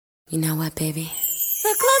You know what, baby?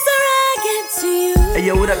 The closer I get to you. Hey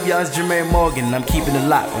yo, what up, y'all? It's Jermaine Morgan, and I'm keeping it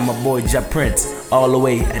locked with my boy Ja Prince, all the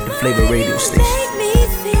way at the Flavor Radio Station.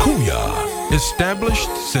 Kuya,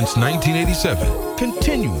 established since 1987,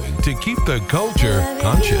 continuing to keep the culture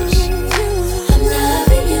conscious. I'm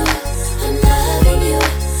loving you, I'm loving you,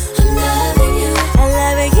 I'm loving you, I'm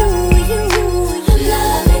loving you, I'm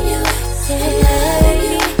loving you,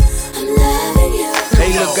 I'm loving you.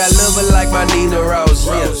 Hey look, I love her like my Nina Ross,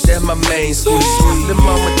 yeah, that's my main squeeze. The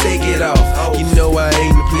mama take it off, you know I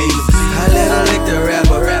ain't the please. I let her lick the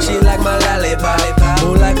rapper, she like my lollipop,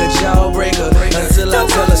 more like a jawbreaker, until I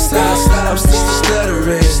tell her stop. I'm still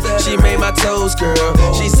stuttering, she made my toes curl.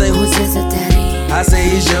 She say, who's this a daddy? I say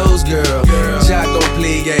it's yours, girl. Jock don't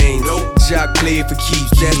play games, Jock play for keeps.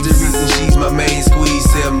 That's the reason she's my main squeeze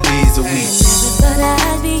 7 days a week. Never thought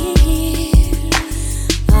I'd be here,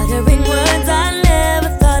 uttering words I never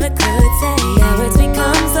thought I could say. Now it's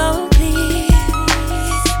become so clear,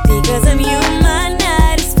 because of you my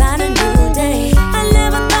night has found a new day. I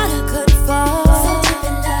never thought I could fall,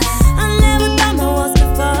 I never thought my walls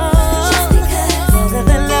could fall, just because of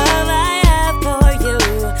the love I have for you.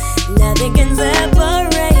 Nothing can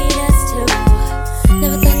separate us two.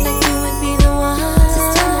 Never thought that you would be the one.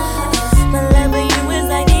 My love for you is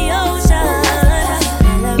like the ocean.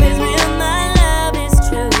 My love is real, my love is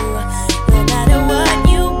true. No matter what,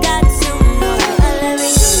 you got to know I love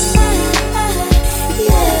you.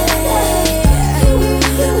 Yeah.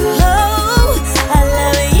 Oh, I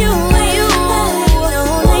love you, you.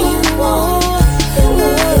 Only you. I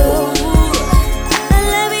love you. I'm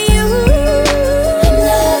loving you. I'm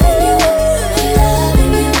loving you. I'm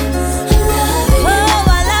loving you. Oh,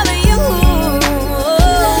 I love you.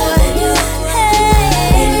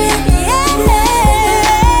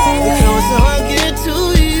 The closer I get to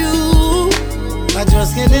you, I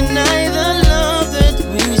just can't deny the love that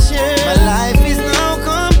we share. My life is now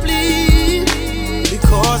complete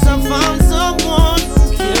because I found someone who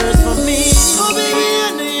cares for me. Oh baby, I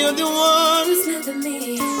know you're the one. It's never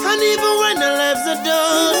me. And even when the lives are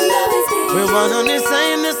done, we're one on the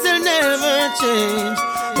same, this will never change.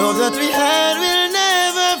 Love that we had will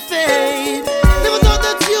never fade. Never thought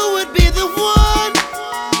that you would be the one.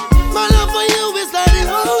 My love for you is like the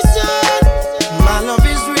ocean. My love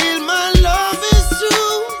is real, my love is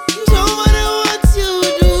true. No matter what you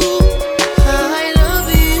do, I love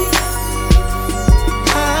you.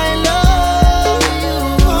 I love you.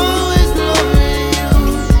 Always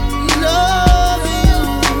love you,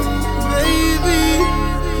 baby.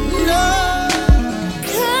 Love.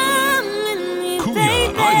 Come with me, Kuya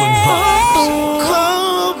baby. Island Vibes.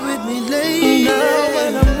 Come with me, lady.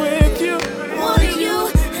 When I'm with you, Want you,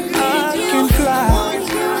 I need you. can fly. Want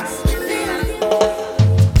you, I feel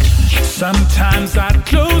you. Sometimes I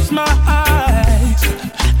close my eyes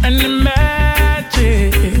and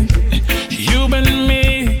imagine you and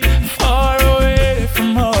me far away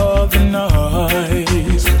from all the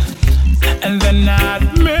noise, and then I'd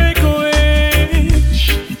make a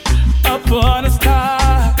wish upon a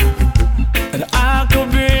star that I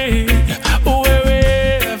could be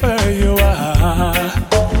wherever you are.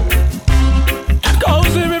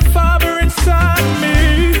 'Cause every fiber inside me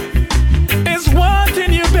is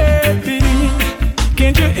wanting you, baby.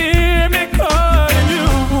 Can't you hear me calling you?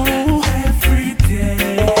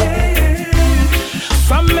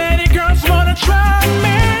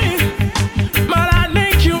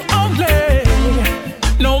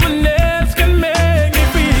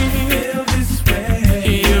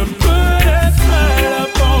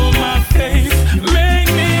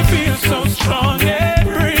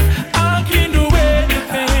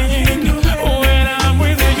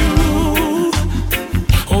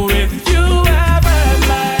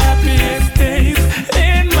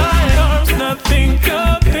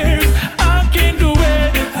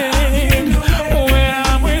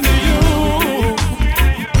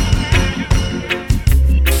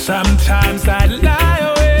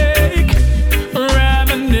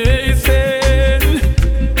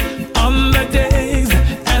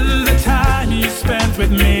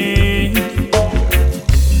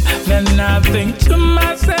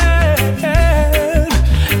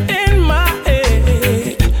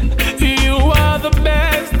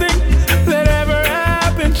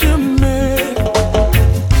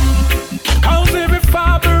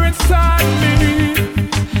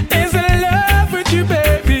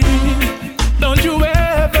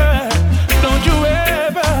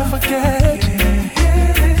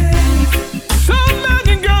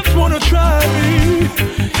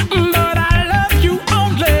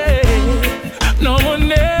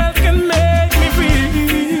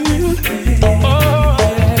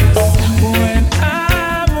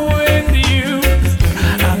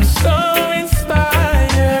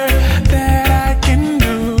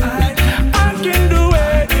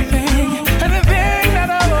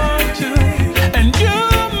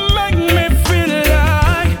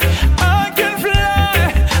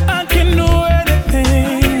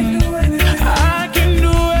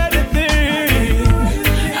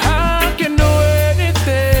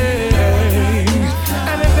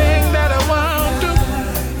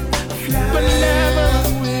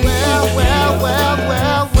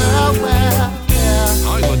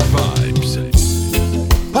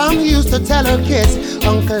 to tell her kids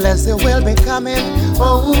Uncle Leslie will be coming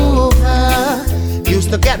over.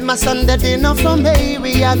 Used to get my Sunday dinner from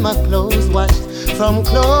Mary and my clothes washed from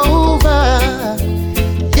Clover.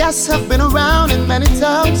 Yes, I've been around in many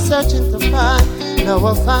towns searching to find. Now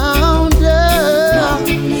I found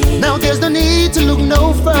her. Now there's no need to look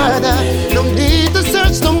no further. No need to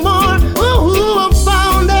search no more. Ooh, I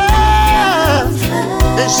found her.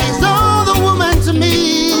 And she's all the woman to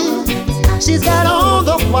me. She's got all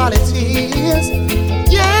the qualities.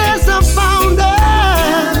 Yes, I found her.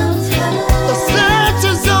 The search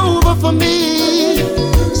is over for me.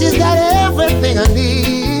 She's got everything I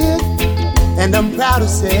need. And I'm proud to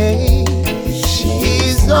say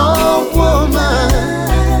she's a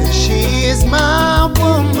woman. She is my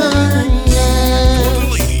woman,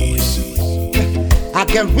 yes. I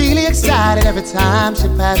get really excited every time she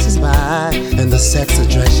passes by. And the sexy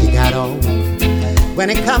dress she got on. When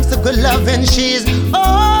it comes to good loving, she's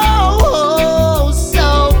oh,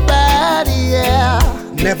 so bad, yeah.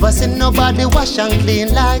 Never seen nobody wash and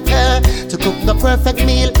clean like her. To cook the perfect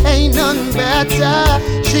meal, ain't none better.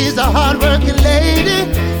 She's a hard-working lady.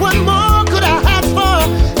 What more could I ask for?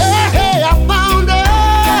 Hey, I found her.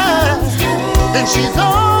 And she's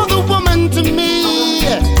all the woman to me.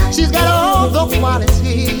 She's got all the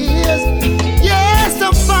qualities. Yes,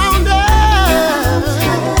 I found her.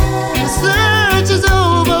 The search is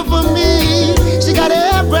over for me. She got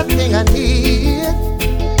everything I need.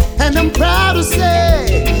 And I'm proud to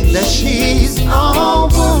say that she's a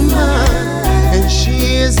woman. And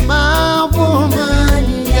she is my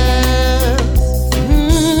woman, yes.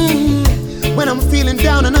 When I'm feeling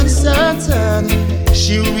down and uncertain,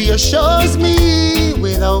 she reassures me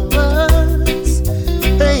without words.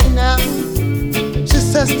 Hey now, she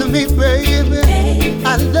says to me, baby,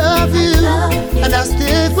 I love you, and I'll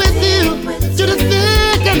stick with you to the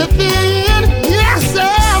thick and the thin. Yes, I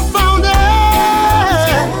found her.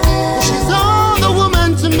 She's all the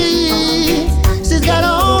woman to me. She's got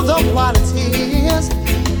all the qualities.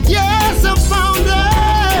 Yes, I found her.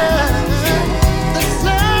 The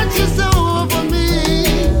search is over for me.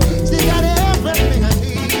 She got everything I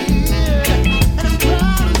need. And I'm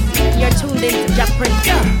proud. You're tuned in to Jack Prince.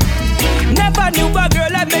 Never knew a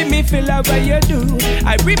girl that made me feel the way you do.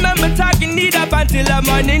 I remember talking it up until the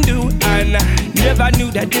morning dew. And never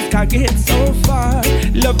knew that this can get so far.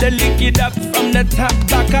 Love to lick it up from the top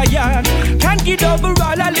back of ya. Can't get over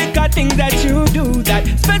all the little things that you do. That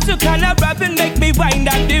special kind of rap and make me wind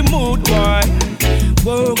up the mood, boy.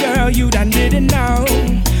 Whoa, girl, you done did it now.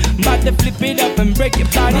 About to flip it up and break your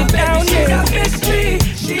body down, yeah. She's a mystery.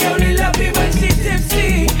 She only love me when she's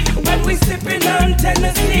tipsy. When we sipping on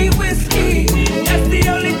Tennessee whiskey. That's the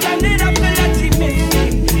only time that I feel like she miss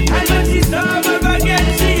me. And when she's sober again,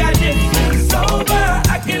 she a different sober.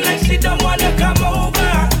 Acting like she don't wanna come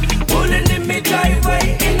over. Pulling in me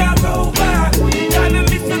driveway in a Rover. Driving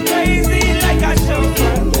me so crazy like a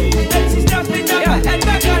chauffeur. Then she stuff it up her head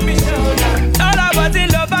back on me shoulder. All I was in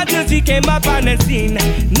love until she came up on the scene.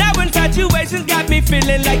 Now infatuation's got me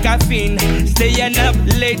feeling like a fiend. Staying up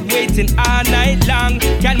late, waiting all night long.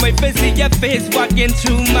 Can't wait to see your face walking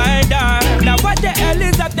through my door. Now what the hell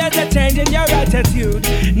is up? There's a change in your attitude.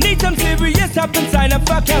 Need some serious up and sign up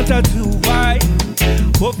for counter two. Why?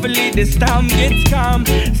 Hopefully this storm gets calm.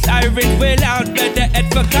 Sirens will out, better head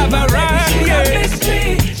for cover. She's a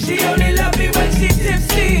mystery. She only love me when she's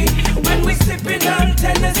tipsy. When we sipping on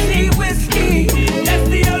Tennessee whiskey. That's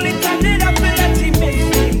the only time that I feel like she miss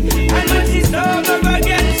me. And when she's sober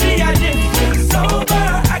again, she a different sober.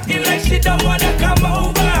 Acting like she don't wanna come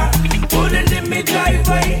over. Pulling in me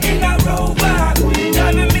driveway in a Rover.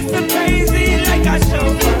 Driving me so crazy like a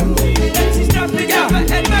chauffeur. Then she stopped it up her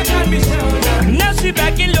head back on me shoulder. Now she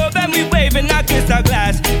back in love and we waving a kiss a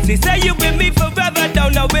glass. She say you with me forever,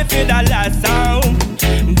 don't know if it a last song.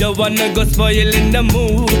 Don't wanna go spoiling the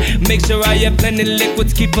mood. Make sure I have plenty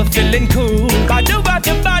liquids, keep her feeling cool. Bottle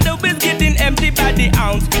after bottle is getting empty by the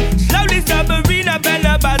ounce. Slowly submarine up and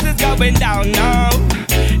the buzz is going down now.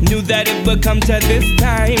 Knew that it would come to this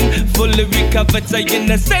time. Fully recovered, so in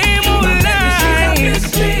the same old line. She's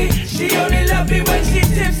a mystery. She only love me when she's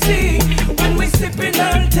tipsy. When we sipping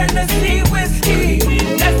on Tennessee whiskey.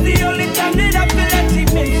 That's the only time that I feel like she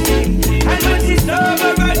miss me. And when she's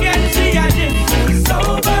sober again, she a different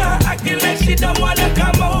sober. Acting like she don't wanna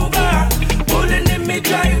come over. Pulling in me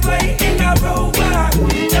driveway in a Rover.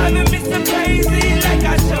 Driving me so crazy like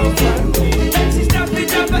a chauffeur. Then she stopped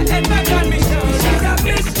it up her head back on me shoulder. She's a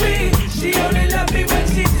mystery. She only love me when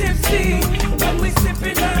she's tipsy. When we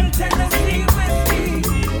sipping on Tennessee whiskey.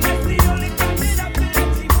 That's the only time that I feel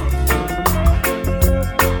like she miss me.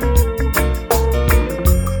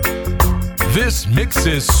 This mix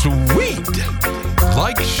is sweet,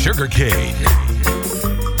 like sugar cane.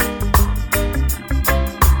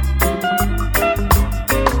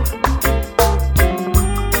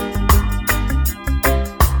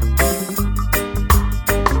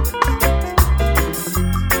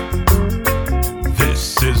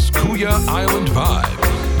 This is Kuya Island Vibe.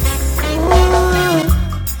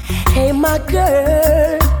 Hey, my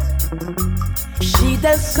girl, she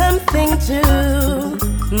does something to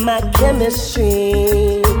my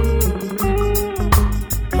chemistry.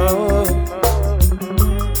 Oh.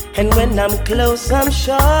 And when I'm close, I'm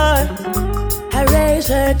sure I raise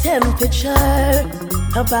her temperature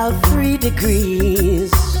about 3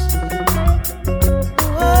 degrees.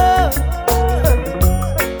 Oh.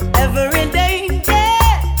 Every day,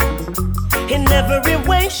 yeah, in every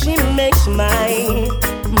way she makes my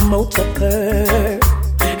motor purr.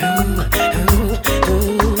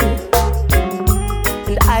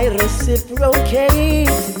 And I reciprocate.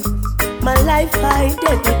 My life I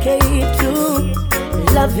dedicate to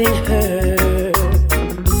loving her.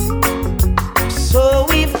 So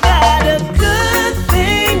we've got a good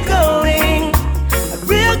thing going, a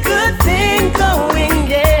real good thing going,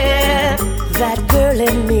 yeah. That girl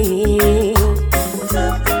and me.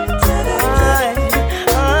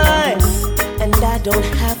 And I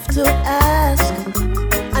don't have to ask,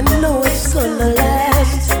 I know it's gonna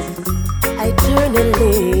last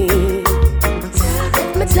eternally.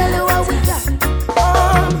 Let me tell you what we got.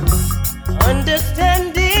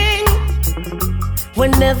 Understanding,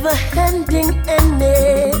 we're never handing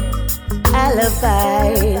any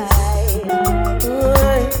alibis.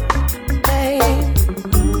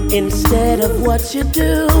 Instead of what you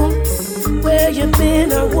do, where you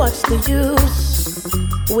been or what's the use,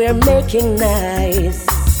 we're making nice.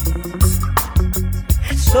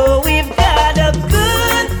 So we've got a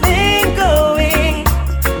good thing going,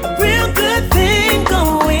 a real good thing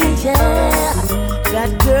going, yeah.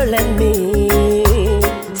 That girl and me.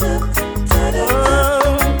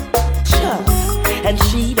 Sure. And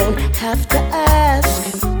she don't have to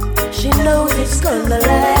ask, she knows it's gonna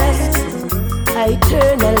last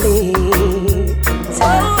eternally.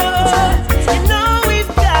 You know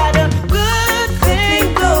we've got a good thing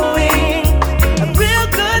going, a real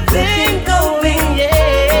good thing going,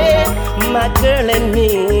 yeah. My girl and me.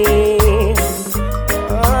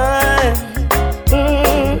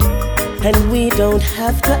 And we don't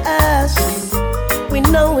have to ask, we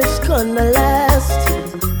know it's gonna last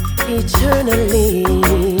eternally.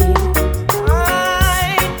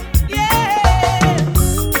 Yeah.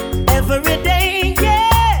 Every day,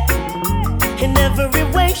 yeah. In every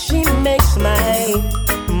way she makes my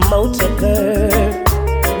motor purr.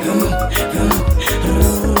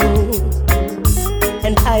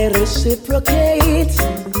 And I reciprocate,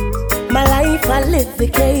 my life I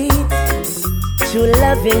livicate to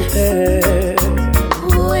loving her.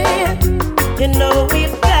 Ooh, yeah. You know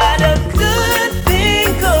we've got a good thing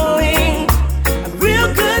going, a real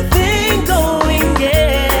good thing going,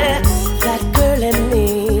 yeah. That girl and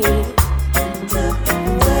me.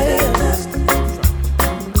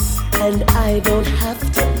 And I don't have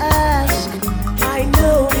to ask, I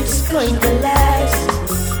know it's going to last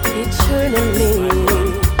eternally.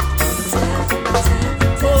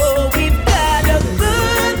 Oh, we've got a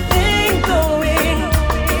good thing going,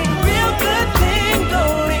 real good thing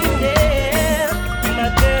going, yeah. My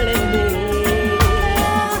girl and me.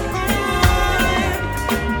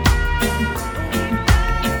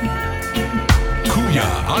 Kuya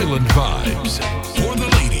Island Vibes for the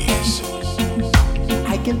ladies.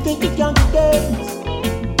 I can think of younger days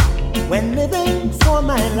when living for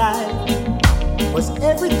my life was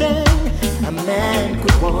everything a man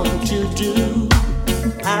could want to do.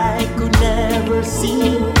 I could never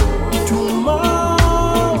see tomorrow.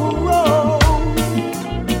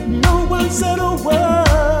 No one said a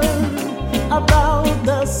word about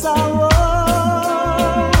the sorrow.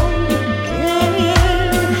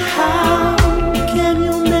 Yeah. How can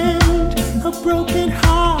you mend a broken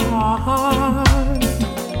heart?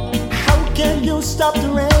 How can you stop the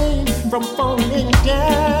rain from falling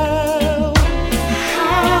down?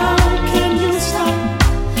 How can you stop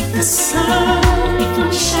the sun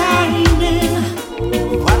from shining?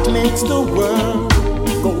 What makes the world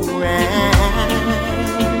go round?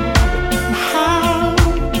 How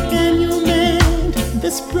can you mend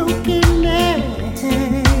this broken man?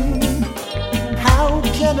 How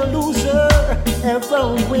can a loser ever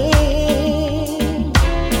win?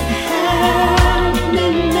 Help me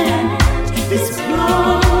mend this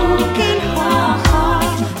broken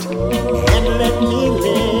heart and let me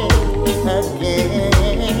live again.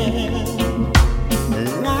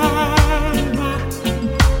 La, la.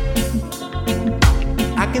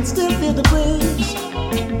 can still feel the breeze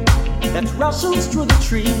that rustles through the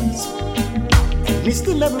trees, and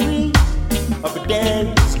misty memories of a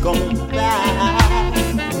days gone by.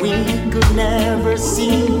 We could never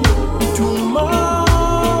see tomorrow.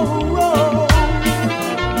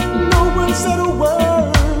 No one said a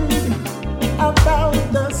word about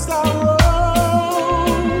the sorrow.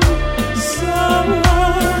 So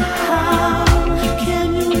how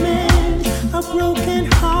can you mend a broken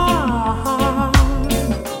heart?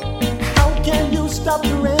 How can you stop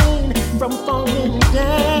the rain from falling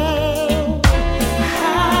down?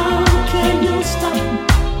 How can you stop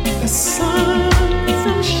the sun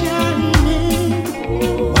from shining?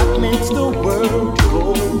 What makes the world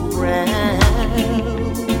go round?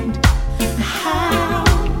 How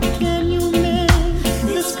can you mend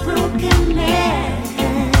this broken man?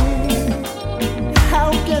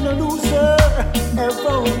 How can a loser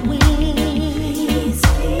ever win?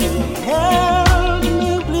 Help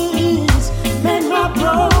me please, mend my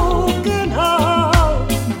broken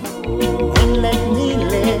heart and let me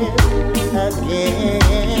live again.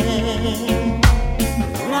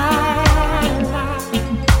 La, la.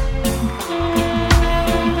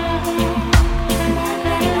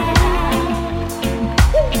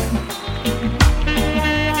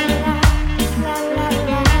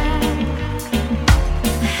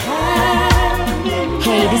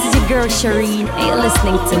 Hey, this is your girl Shireen, and you're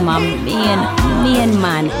listening to my main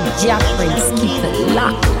man, Jack Prince. Keep it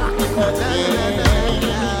locked.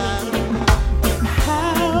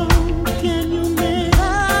 How can you make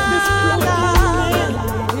this broken?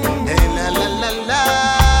 Hey, la la la la,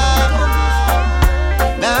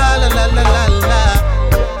 la la la la la la.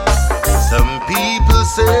 Some people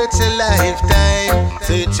search a lifetime,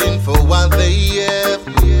 searching for what they have.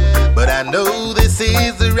 But I know this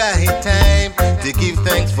is the right time to give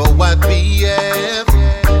thanks for what we have.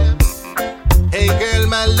 Hey girl,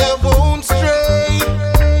 my love won't stray,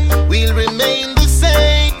 we'll remain the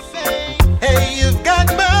same. Hey, you've got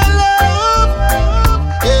my love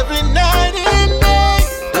every night and day.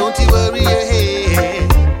 Don't you worry your head,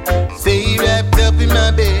 stay wrapped up in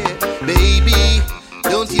my bed. Baby,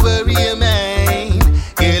 don't you worry your mind.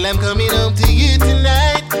 Girl, I'm coming home to you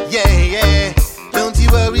tonight. Yeah, yeah, don't you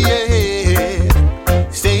worry your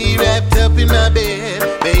head, stay wrapped up in my bed.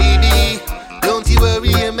 Baby, don't you worry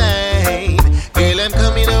your mind. Girl, I'm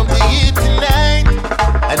coming home to you tonight.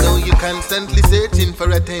 I know you're constantly searching for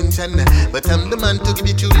attention, but I'm the man to give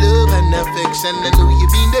you true love and affection. I know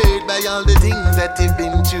you've been hurt by all the things that you've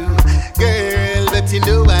been through, girl, but you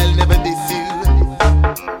know I'll never diss you.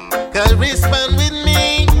 Correspond with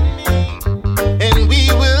me, and we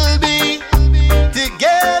will be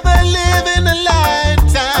together living a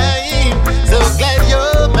lifetime. So glad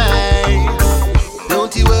you're mine.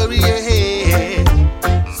 Don't you worry your head,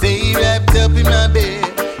 stay wrapped up in my bed.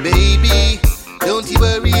 Baby, don't you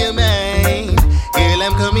worry your mind. Girl,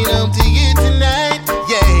 I'm coming home to you tonight.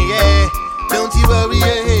 Yeah, yeah, don't you worry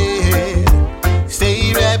your head,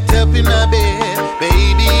 stay wrapped up in my bed.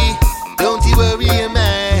 Baby, don't you worry your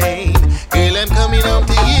mind. Girl, I'm coming home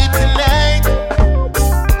to you tonight.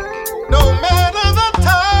 No matter the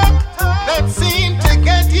talk that seemed to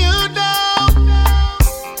get you down,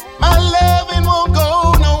 my loving won't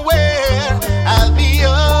go nowhere. I'll be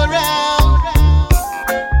around.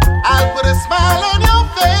 I'll put a smile on your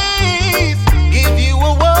face, give you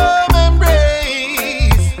a warm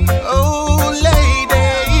embrace. Oh,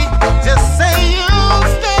 lady, just say you'll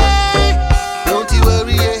stay. Don't you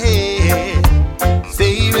worry your head,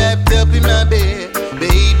 stay wrapped up in my bed.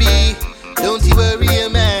 Baby, don't you worry your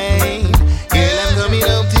mind. Girl, I'm coming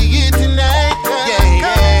home to you tonight. Yeah,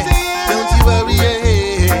 yeah, don't you worry your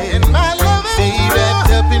head, stay wrapped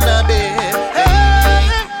up in my bed. Baby,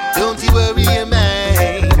 don't you worry your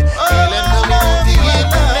mind. Girl, I'm coming home to you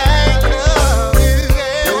tonight.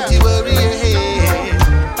 Don't you worry your head,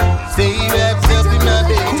 stay wrapped up in my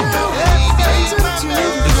bed.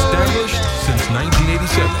 Established since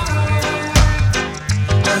 1987.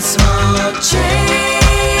 A small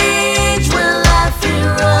change when life is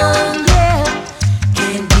wrong, yeah.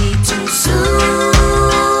 Can't be too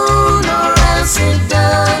soon or else it's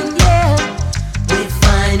done, yeah. We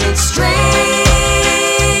find it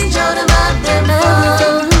strange all about them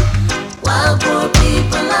fun, while poor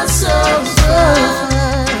people are so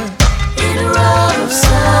in a rough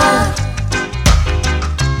side.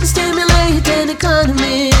 To stimulate an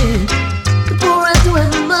economy, the poor have to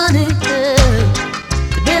have money, yeah.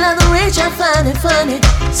 The rich, I find it funny.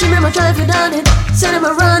 See me, my drive, you done it. Send him,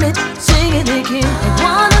 I run it. Sing it, they can't. They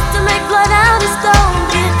want us to make blood out of stone.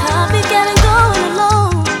 Be a copycat and going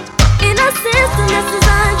alone. In a system that's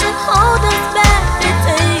designed to hold us back. They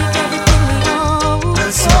take everything we own.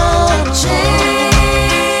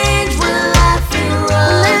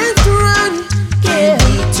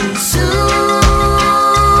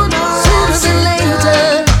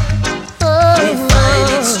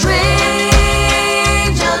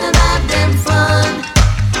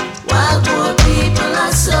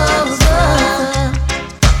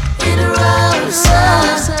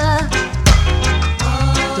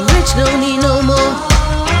 don't need no more.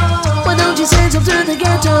 Why don't you send some to the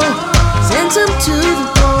ghetto? Send some to the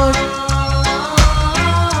poor.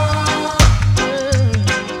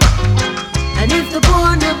 And if the poor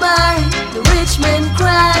no buy, the rich men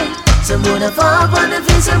cry. Some would have fall on the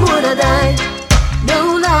face, some would have died. No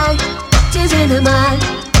lie, tears in the mind.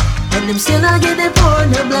 And them still not get their poor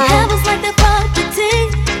no blind. Heaven's like their property.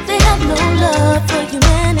 They have no love for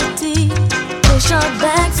humanity. Push our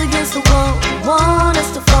backs against the wall. Want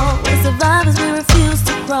us to fall. We're survivors, we refuse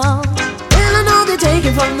to crawl. Well, I know they take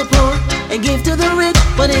it from the poor and give to the rich,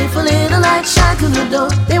 but if a little light shine through the door,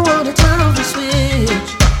 they want to turn off the switch.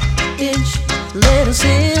 Inch, let us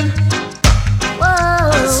in. Whoa.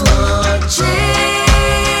 A small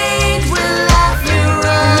change will have to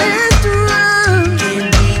run. Let's run. Can't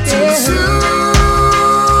be too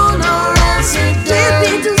soon or else it done. Can't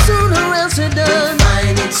be too soon or else it done. They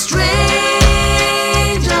find it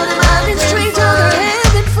strange, or they find it strange, or they're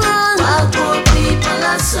having fun. While poor people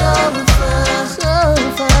are suffering.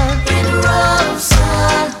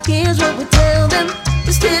 Here's what we tell them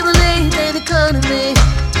to stimulate their economy.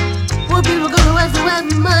 Poor people gonna have to have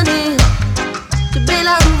money to bail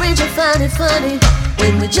out the rich and find it funny.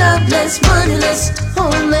 When we're jobless, moneyless,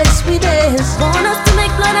 homeless, we dance. Want us to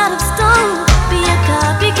make blood out of stone, be a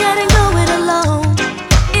copycat and go it alone.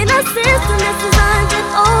 In a system that's designed to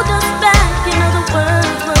hold us back. In other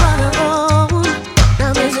words, we're on our own.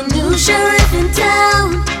 Now there's a new sheriff in town.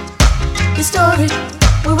 Historic,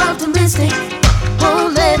 we're optimistic.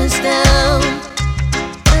 Won't let us down.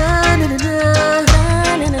 Na, na, na, na.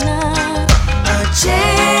 Na, na, na. A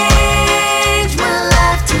change will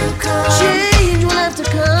have to come. Change will have to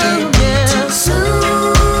come. Yeah. Too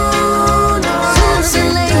soon or sooner than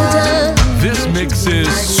later. This mix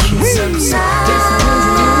is sweet.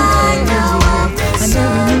 I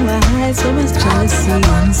never knew I had so much jealousy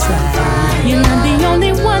inside. You're not the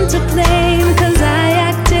only one to blame, 'cause I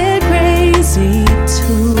acted crazy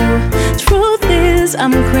too. Truth is,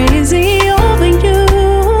 I'm crazy over you,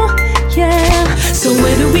 yeah. So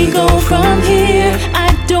where do we go from here? I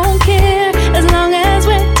don't care, as long as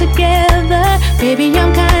we're together. Baby,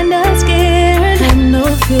 I'm kinda scared. Have no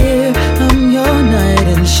fear, I'm your knight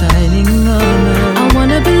in shining armor. I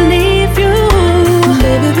wanna believe you,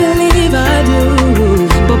 baby, believe I do.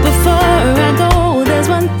 but before I go, there's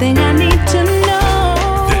one thing I need to know.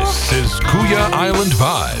 This is Kuya Island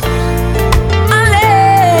Vibe.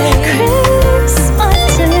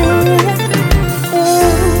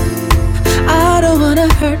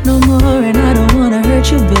 Hurt no more, and I don't wanna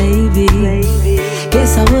hurt you, baby.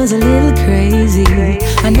 Guess I was a little crazy.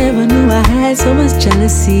 I never knew I had so much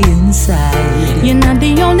jealousy inside. You're not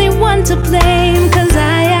the only one to blame, 'cause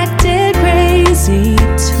I acted crazy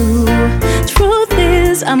too. Truth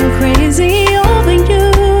is, I'm crazy over you,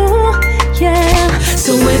 yeah.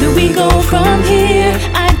 So where do we go from here?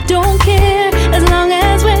 I don't care, as long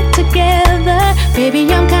as we're together. Baby,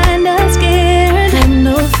 I'm kinda scared. Have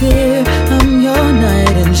no fear, I'm your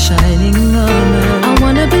knight in shining armor. I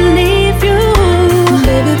wanna believe you,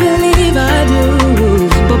 baby, believe I do.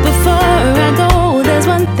 but before I go, there's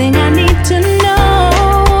one thing I need to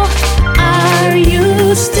know. Are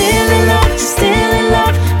you still in love? Still in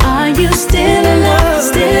love? Are you still in love?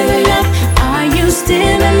 Still in love? Are you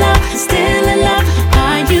still in love? Still in love?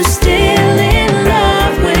 Are you still in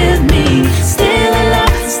love with me? Still in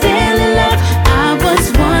love? Still in love? I was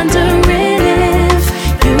wondering if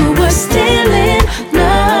you were still in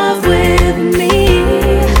love with me,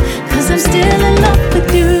 'cause I'm still in love with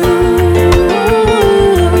you.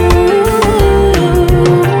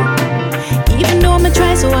 Even though I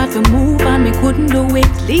tried so hard to move on, me couldn't do it.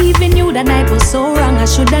 Leaving you that night was so wrong, I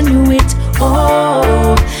shoulda knew it.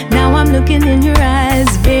 Oh, now I'm looking in your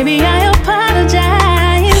eyes, baby, I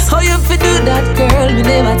apologize. How you fi do that, girl? Me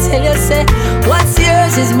never tell you, say what's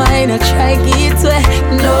yours is mine. I try get to it.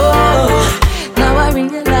 No, now I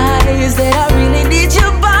realize that I really need you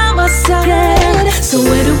by my side. So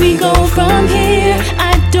where do we go from here?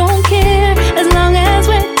 I don't care, as long as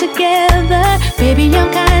we're together. Baby, I'm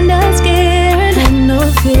kinda scared. Have no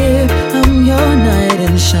fear, I'm your knight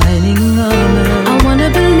in shining armor. I wanna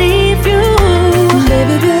believe you,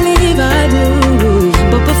 baby, believe I do.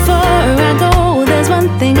 but before I go, there's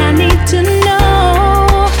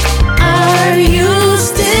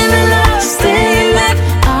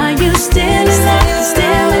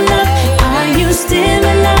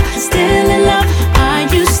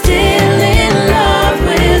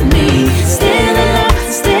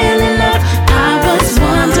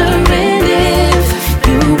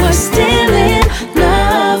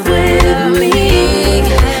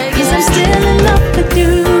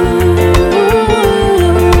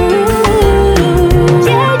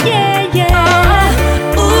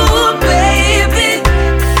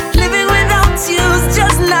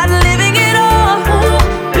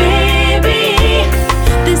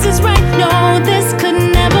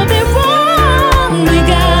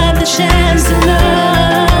the chance to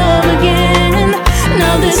love again.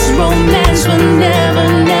 Now this romance will never,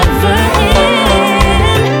 never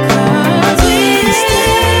end. 'Cause we're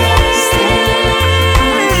still in love, still in love,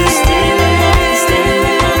 still in love, still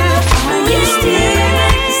in love. Are you still in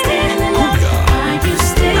love, still in love? Are you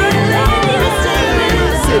still in love?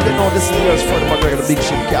 Say you know this is the world's Freddie McGregor, the big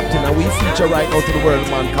ship captain, and we feature right now to the world a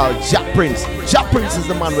man called Jack Prince. Jack Prince is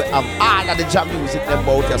the man we have all of the Jack music them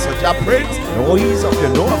out here. So Jack Prince, no ease up, you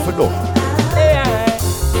know what to do.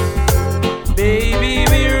 Baby,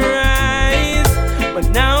 we rise, but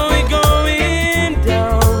now we're going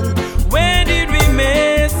down. Where did we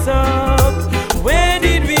mess up? Where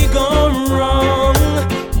did we go wrong?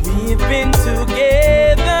 We've been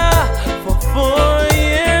together for 4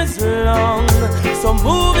 years long. So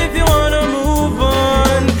move if you wanna move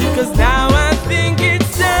on, 'cause now I think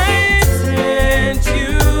it's time to let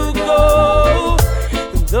you go.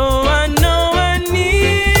 Though I know I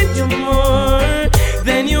need you more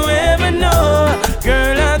than you ever know.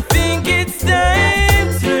 Girl, I think it's time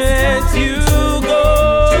to let you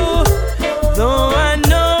go. Though I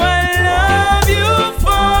know I love you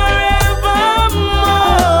forevermore.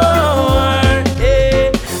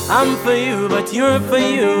 Hey, I'm for you, but you're for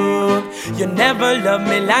you. You never loved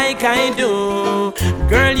me like I do.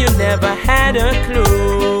 Girl, you never had a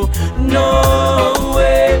clue. No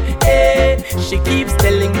way. Hey, she keeps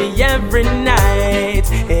telling me every night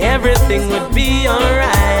everything would be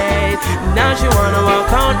alright. Now she wanna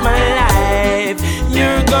walk out my life.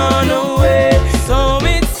 You're gone away, so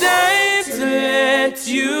it's time to let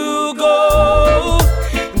you go.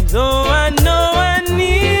 Though I know I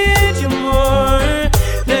need you more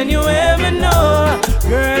than you ever know.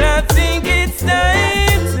 Girl, I think it's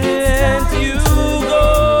time to let you go.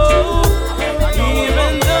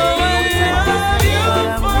 Even though I love you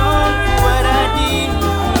for what I did.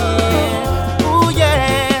 Oh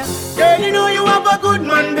yeah. Girl, you know you have a good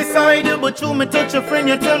man beside you, but you me touch a friend,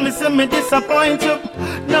 you tell me say me disappoint you.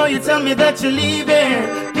 Now you tell me that you're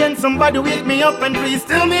leaving. Can somebody wake me up and please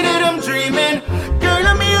tell me that I'm dreaming? Girl,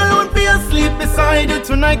 I'm me alone, be asleep beside you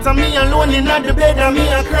tonight. I'm me alone in the bed, and me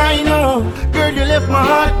a cry now. Girl, you left my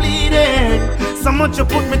heart bleeding. So much you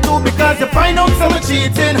put me through because you find out some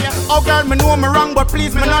cheating. Oh girl, me know me wrong, but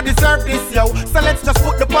please me not deserve this, yo. So let's just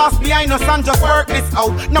put the past behind us and just work this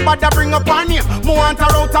out. Nobody bring up our name, me want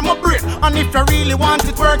her out of my brain. And if you really want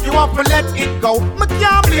it work, you have to let it go. Me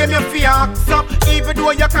can't blame you for your acts up. Even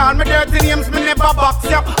though you call me dirty names, me never box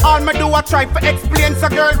you. All me do I try to explain, so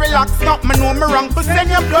girl relax. Not me know me wrong, but send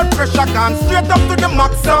your blood pressure gone straight up to the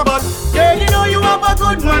max up. But girl, you know you have a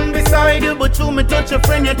good man beside you, but you me touch a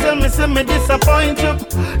friend, you tell me say me disappoint you.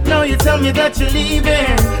 Now you tell me that you're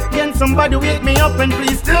leaving. Can somebody wake me up and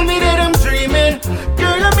please tell me that I'm dreaming?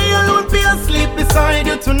 Girl, I'm me alone, be asleep beside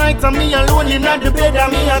you tonight. I'm me alone in the bed,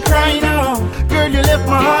 and me a cry now. Girl, you left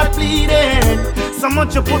my heart bleeding. So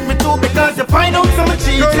much you put me through because you find out some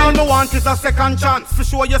cheating. Girl, all I want is a second chance. For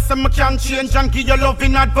sure you say me can change and give you love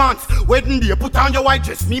in advance. Wedding day, put on your white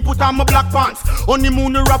dress, me put on my black pants.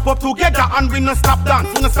 Honeymoon we wrap up together and we no stop dance,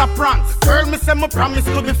 we no stop prance. Girl, me say me promise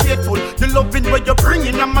to be faithful. The loving where you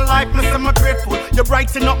bringing in my life, me say me grateful. You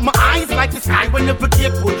brighten up my eyes like the sky when you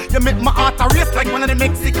forgetful. You make my heart a race like one of the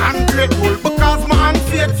Mexican Great Bull. Because my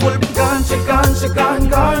unfaithful. Gone, she gone, she gone,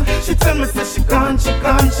 gone. She tell me say she gone, she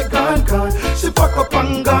gone, she gone, gone. She pack up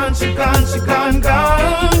and gone, she gone, she gone,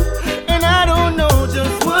 gone. And I don't know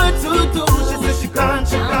just what to do. She said she gone,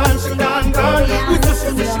 she gone, she gone, gone. We just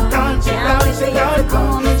she said she gone, she gone, she gone,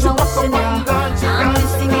 gone. She pack up and gone, she gone,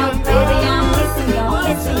 she gone, gone. Baby, I'm missing you,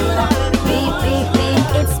 missing you. Beep, beep, beep.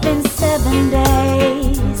 It's been 7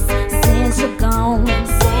 days since you're gone,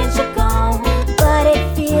 since you're gone. But it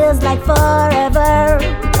feels like forever,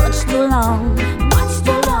 much too long, much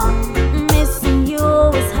too long. Missing you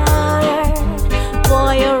is hard,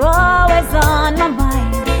 boy, you're always on my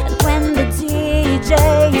mind. And when the DJ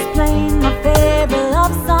is playing my favorite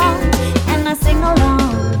love song, and I sing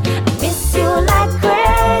along, I miss you like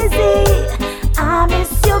crazy. I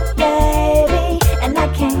miss you, baby, and I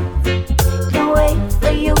can't wait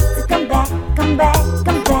for you to come back, come back,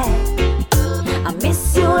 come back. I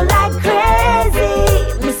miss you like crazy,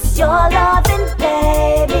 miss your loving,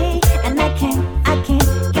 baby, and I can't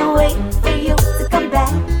wait for you to come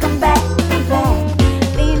back, come back, come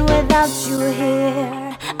back. Being without you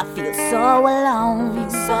here, I feel so alone,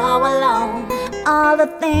 so alone. All the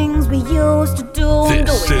things we used to do,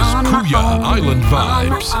 This is Kuya Island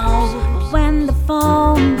Vibes. When the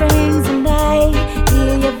phone rings and I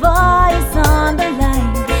hear your voice on the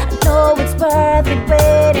line, I know it's worth it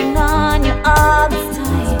waiting on you all this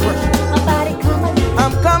time. My body come alive.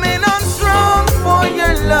 I'm coming on strong for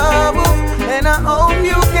your love, and I hope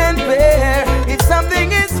you can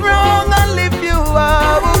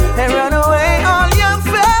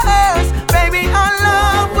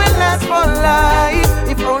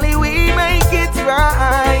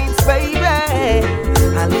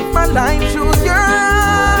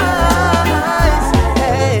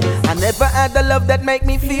the love that make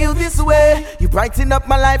me feel this way. You brighten up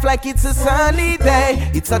my life like it's a sunny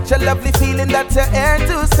day. It's such a lovely feeling that you're here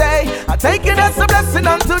to say. I take it as a blessing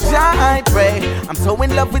unto Jah I pray. I'm so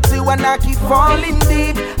in love with you and I keep falling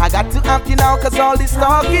deep. I got to have you now cause all this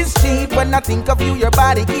talk is cheap. When I think of you, your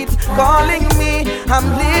body keeps calling me. I'm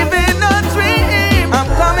living a dream. I'm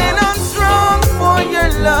coming on strong for your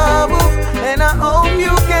love, and I hope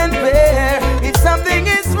you can bear. If something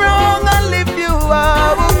is wrong, I'll lift you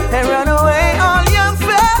up and run away all your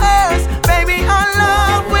fears. Baby, our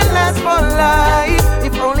love will last for life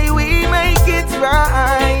if only we make it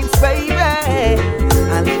right, baby.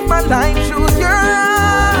 I live my life through your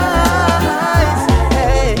eyes.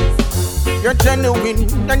 Hey. You're genuine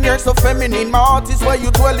and you're so feminine. My heart is where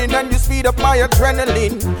you dwelling and you speed up my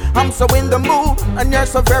adrenaline. I'm so in the mood and you're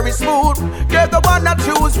so very smooth. You're the one I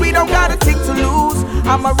choose, we don't got a thing to lose.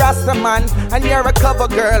 I'm a Rasta man and you're a cover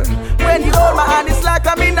girl. When you hold my hand it's like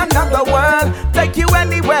I'm in another world. Take you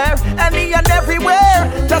anywhere, any and everywhere,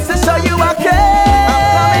 just to show you I care. I'm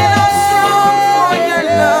coming on strong for your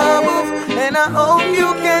love, and I hope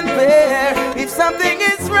you can bear. If something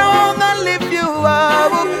is wrong, I'll lift you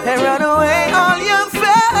up and run away all your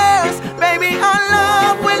fears. Baby, our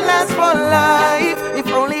love will last for life if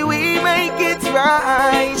only we make it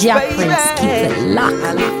right, Jack baby. Prince, keep it locked.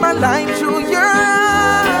 I live my life through your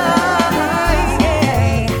eyes.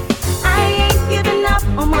 Yeah. I ain't giving up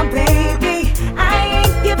on my baby. I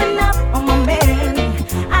ain't giving up on my man.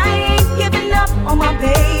 I ain't giving up on my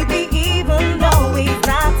baby, even though he's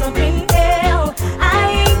not up in hell.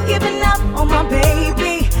 I ain't giving up on my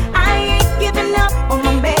baby. I ain't giving up on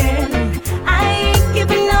my man. I ain't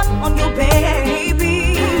giving up on your baby.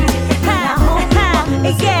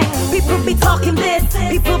 Yeah, people be talking this,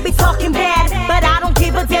 people be talking bad, but I don't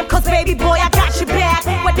give a damn, cause baby boy, I got your back.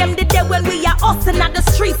 What them did there when we are hustling at the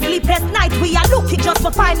street, sleepless night, we are looking just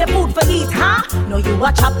for find the food for eat, huh? No, you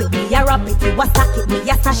a chop it, me a rap it, you a stack it, me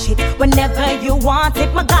a stash it. Whenever you want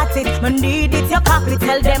it, me got it, me need it, you copy.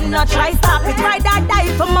 Tell them not try stop it, ride or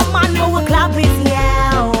die for my man, who will clap it,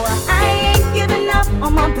 yeah. I ain't giving up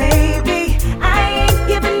on my baby, I ain't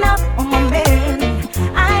giving up on my man.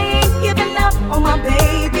 I ain't giving up on my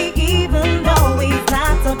baby, even though he's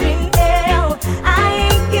not up in hell. I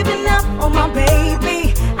ain't giving up on my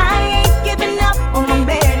baby. I ain't giving up on my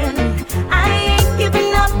man. I ain't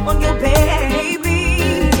giving up on your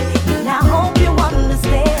baby. And I hope you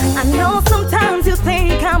understand. I know sometimes you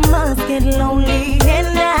think I must get lonely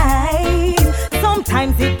in life.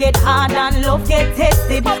 Sometimes it get hard and love get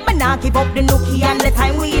tested, but me nah give up the nookie and the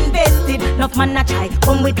time we invested. Enough man a try,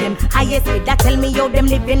 come with them highest bid. That tell me how them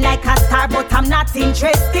living like a star, but I'm not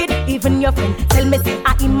interested. Even your friend tell me say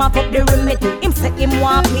I him up the remedy. Him say him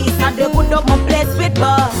want peace and the good up my blessed with,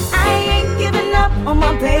 but I ain't giving up on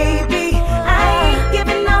my baby. I ain't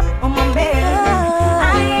giving up on my man.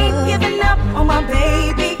 I ain't giving up on my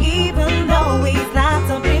baby, even though he's not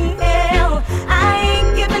up in hell. I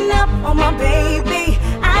ain't giving up on my baby.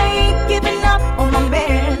 I ain't giving up on my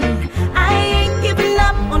man. I ain't giving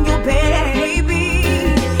up on your baby.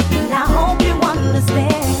 And I hope you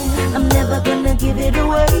understand. I'm never gonna give it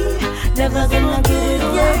away. Never gonna give it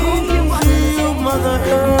away. You mother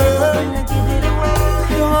earth,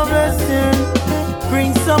 your blessing,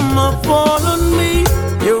 bring some up all on me.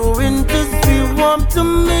 Your winters feel warm to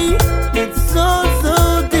me. It's so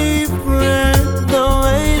different the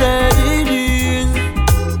way that it is.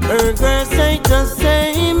 Her grass ain't the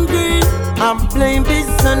same green. I blame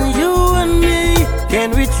this on you and me.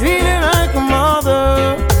 Can we treat her like a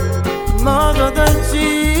mother? Mother that she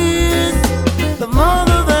is, the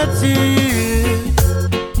mother that she is.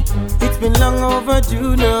 It's been long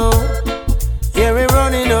overdue now. Yeah, we're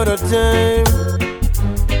running out of time.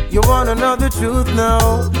 You wanna know the truth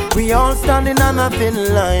now? We all standing on a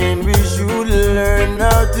thin line. We should learn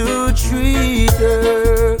how to treat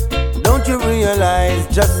her. Don't you realize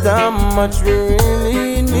just how much we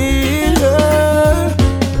really need her?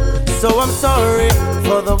 So I'm sorry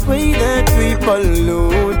for the way that we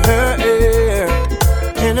pollute her air.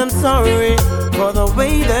 And I'm sorry for the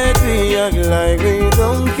way that we act like we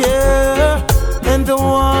don't care. And the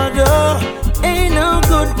water ain't no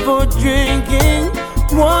good for drinking.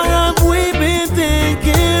 What have we been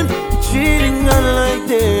thinking? Treating her like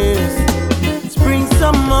this. Spring,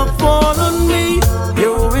 summer, fall on me.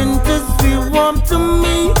 Your winters feel warm to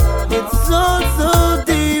me. It's all so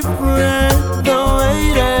different the way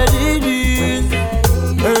that it is.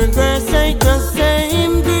 Her grass ain't the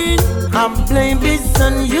same green. I blame this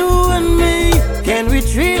on you and me. Can we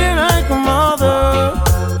treat her like a mother?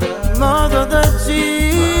 Mother that she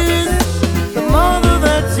is, the mother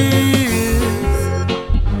that she is.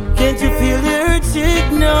 Can't you feel her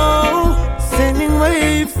chick now?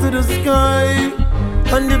 waves to the sky,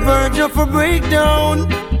 on the verge of a breakdown.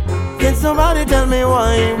 Can somebody tell me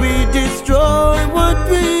why we destroy what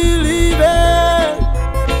we live in?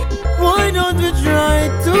 Why don't we try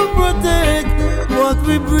to protect what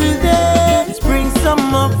we breathe in? Spring,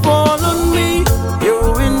 summer, fall on me. Your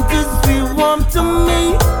winters feel warm to me.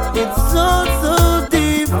 It's all so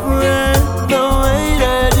different the way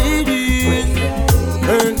that it is.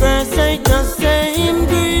 Her grass ain't the same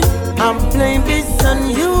green. I'm blame this on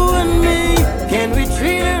you and me. Can we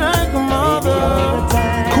treat her like a mother?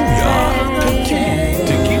 To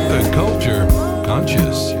keep the culture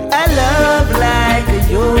conscious. A love like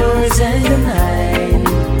yours and mine,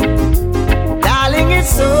 darling,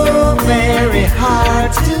 it's so very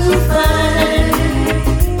hard to find.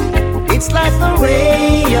 It's like the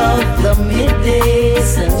ray of the midday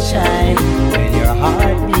sunshine when your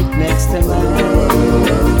heart beat next to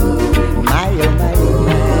mine. My oh my oh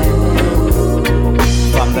my.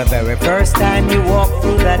 From the very first time you walked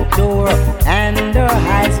through that door and our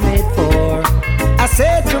eyes made four, I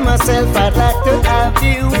said to myself, I'd like to have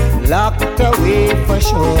you locked away for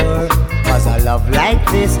sure. Cause a love like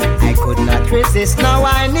this, I could not resist. Now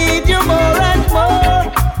I need you more and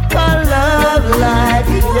more. A love like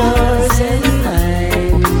yours and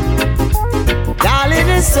mine, darling,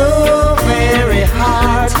 it's so very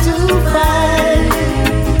hard to find.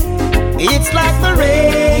 It's like the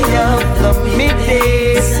ray of the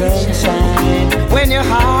midday sunshine when your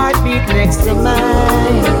heart beat next to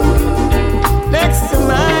mine. Next to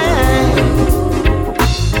mine.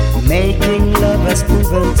 Making love has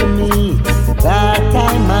proven to me that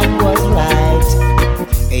time man was right.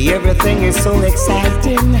 Everything is so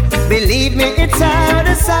exciting. Believe me, it's out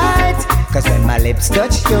of sight. Cause when my lips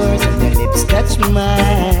touch yours and your lips touch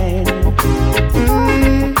mine,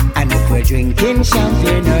 and if we're drinking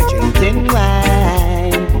champagne or drinking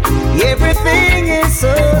wine, everything is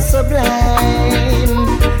so sublime,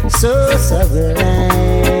 so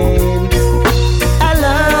sublime. A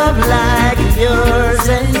love like yours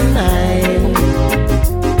and mine,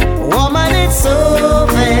 woman, it's so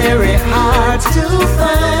very hard to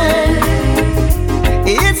find.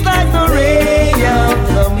 It's like the ray of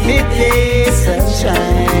the midday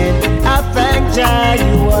sunshine. I thank Jah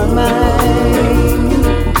you are mine.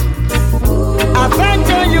 I thank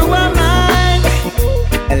Jah you are mine.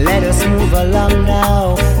 Let us move along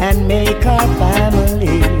now and make our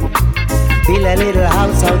family. Build a little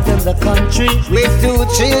house out in the country with 2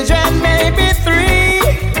 children, maybe 3.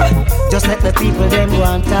 Just let the people them go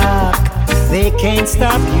and talk. They can't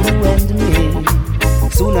stop you and me.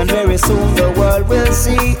 Soon and very soon the world will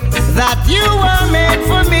see that you are made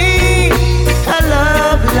for me. A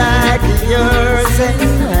love like yours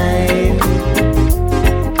and mine,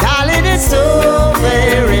 darling, it's so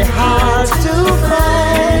very hard to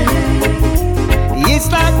find. It's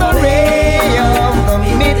like the ray of the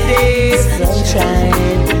midday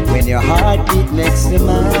sunshine when your heart beat next to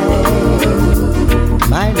mine.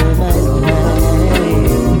 Mine, oh mine, oh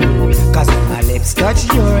mine. Cause when my lips touch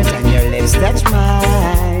yours and your lips touch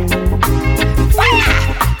mine,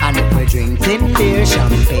 fire! And if we're drinking beer,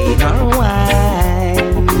 champagne or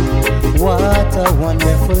wine, what a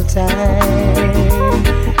wonderful time.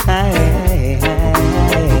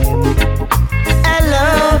 A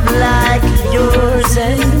love like yours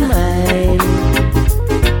and mine,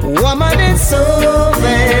 woman, it's so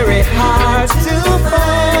very hard to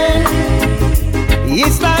find.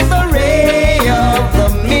 It's like the ray of the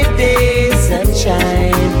midday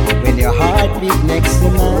sunshine when your heart beat next to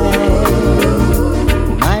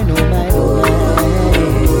mine. Mine, oh mine, oh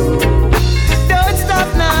mine. Don't stop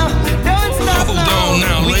now, don't stop now. Hold on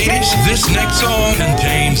now, ladies. This next song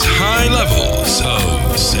contains high levels of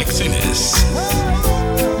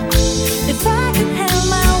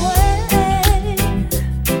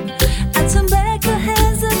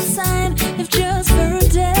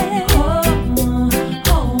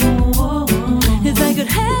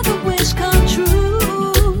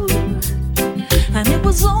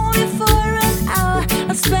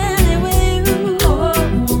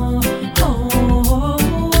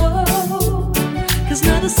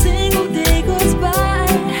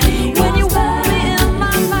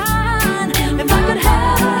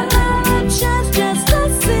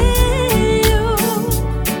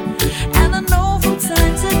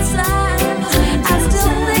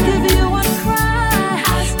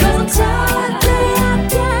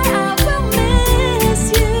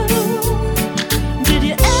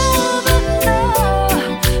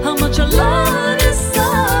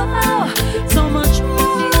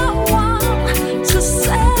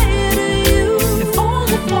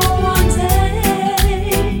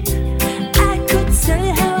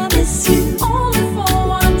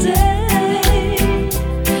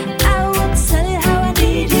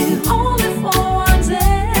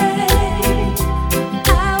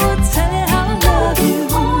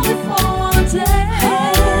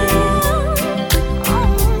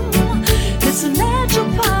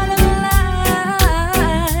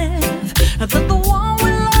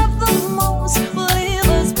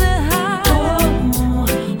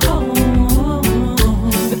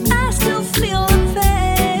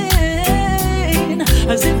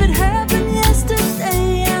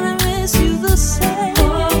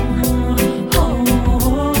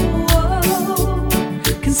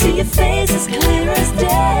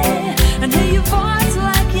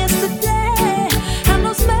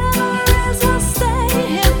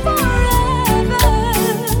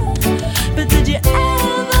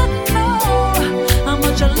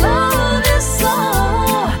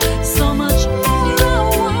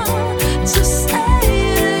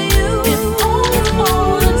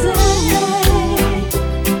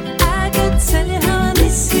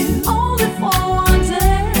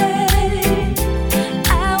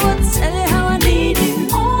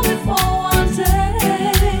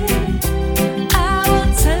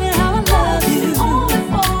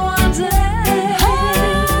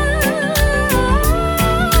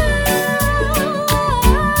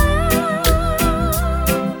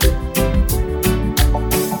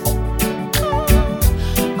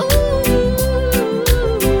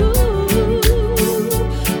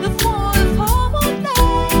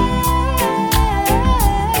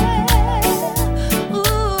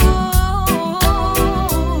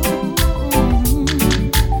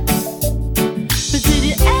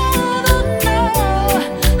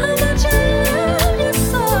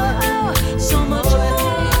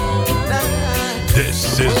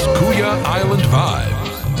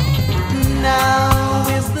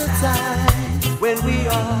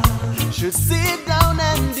should sit down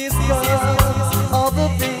and discuss all the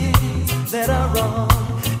things that are wrong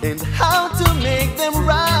and how to make them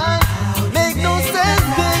right. Make no sense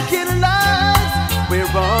taking lives. We're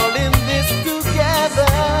all in this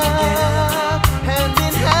together. Hand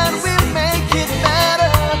in hand we'll make it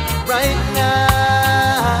better right now.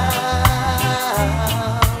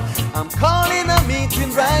 I'm calling a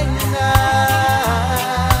meeting right now.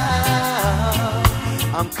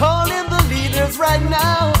 I'm calling the leaders right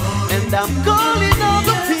now. And I'm calling all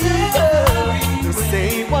the people to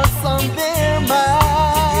say what's on their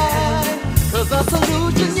mind. Cause a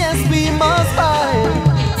solution, yes, we must find.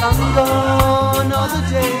 I'm gone all the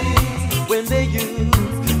days when they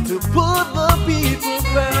used to put the people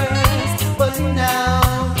first. But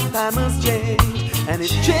now time has changed and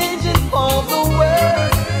it's changing for the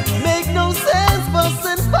world. Make no sense, fuss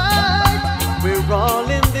and fight. We're all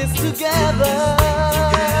in this together.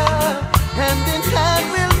 Hand in hand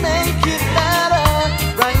we'll make it better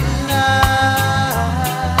right now.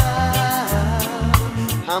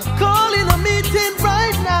 I'm calling a meeting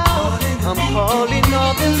right now. I'm calling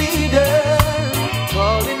all the leaders,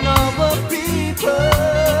 calling all the people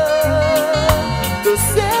to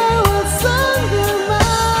say what's on their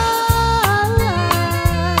mind.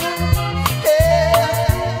 Yeah.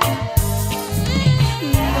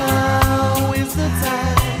 Now is the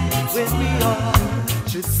time when we all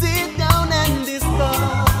should sit down and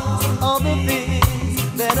discuss all the things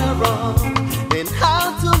that are wrong and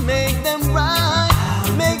how to make them right.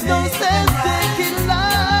 Make no sense taking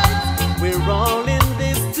lives. We're all in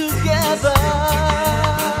this together.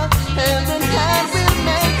 Hand in hand we'll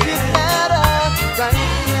make it better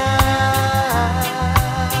right now.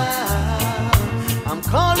 I'm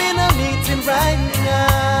calling a meeting right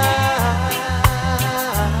now.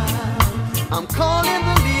 I'm calling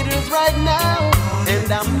the leaders right now.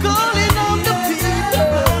 And I'm calling on the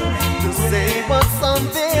people to say what's on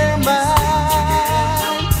their mind.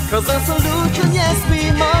 Cause a solution, yes,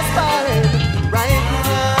 we must find right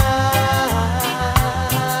now.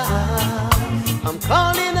 I'm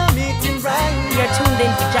calling a meeting right now. You're tuned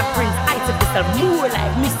in to Jack Prince, artificial, more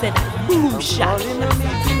like Mr. Boom Shot.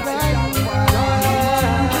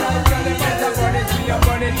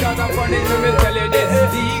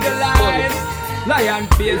 Lion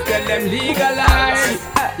face, tell them legalize.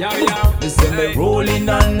 Yo, yo. They say me rolling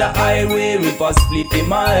on the highway with a split in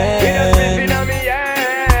my hand.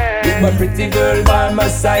 With my pretty girl by my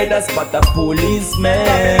side, I spot a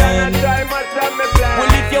policeman.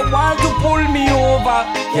 Well, if you want to pull me over,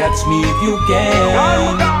 catch me if you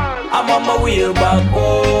can. I'm on my way back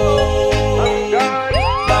home.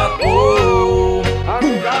 Back home.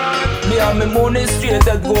 Me and me money straight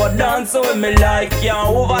to go down. So when me like can't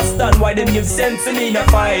overstand why them give sense in a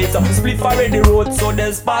fight. Split for the road so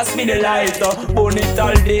they pass me the light. Burn it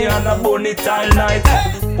all day and I burn it all night.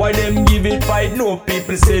 Why them give it fight? No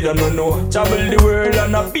people say they don't know. Travel the world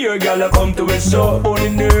and a beer girl come to a show. Burn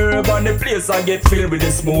in the herb and the place I get filled with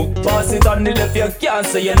the smoke. Pass it on the left, you can't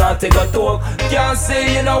say you not take a talk. Can't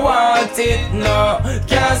say you don't want it, no.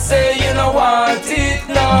 Can't say you don't want it,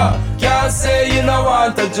 no. Can't say you don't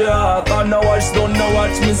want a job. And no watch, don't no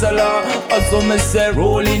watch me sala. Also me say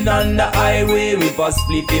rolling on the highway with a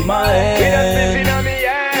split in my hand.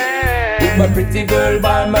 With my pretty girl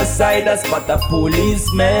by my side, I spot a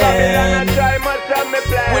policeman.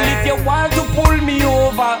 Well, if you want to pull me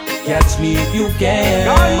over, catch me if you can.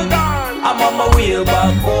 I'm on my way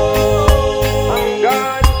back home.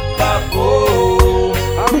 Back home.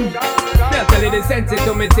 Tell you the sense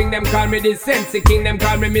to me, thing them call me the sense king, them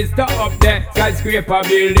call me Mr. Up there. Skyscraper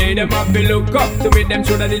building, them have to look up to me. Them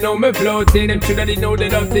shoulda they know me floating, them shoulda they know they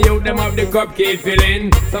love the youth, them have the cup keep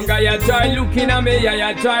filling. Some guy I try looking at me,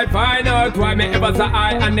 I try find out why me ever so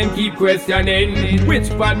high, and them keep questioning which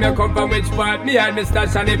part me come from, which part me hide me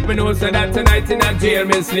stash. And if me know so that tonight in a jail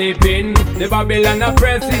me sleeping. The Babylon a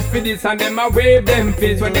press is for this, and them a wave them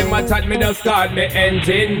fists. When them a chat me just start me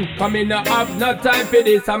engine. Coming no have no time for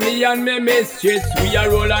this, and me and me mistress, we are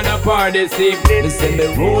rolling a party sick. They say me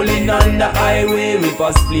rolling on the highway with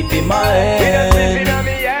a split in my hand.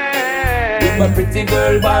 With my pretty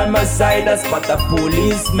girl by my side, I spot a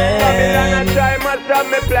policeman.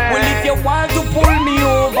 Well, if you want to pull me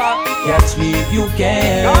over, catch me if you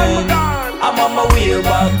can. I'm on my way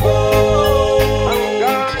back home.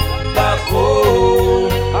 Back home.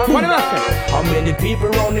 What am I saying? How many people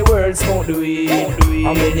around the world smoke the weed?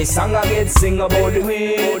 How many songs I get sing about the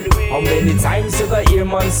weed? How many times you got hear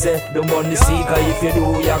man say the money seeker, if you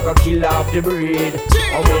do, you got kill off the breed?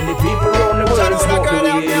 How many people around the world smoke the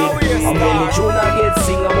weed? How many tune I get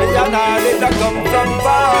sing about the weed? Come from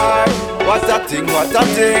far. What's that thing? What's that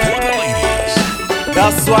thing?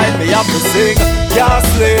 That's why me have to sing. Can't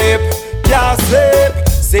sleep, can't sleep.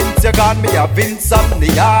 Since you gone, me have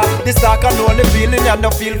insomnia. This dark and lonely feeling, you no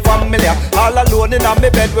feel familiar. All alone in my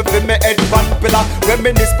bed with me head pan pillar.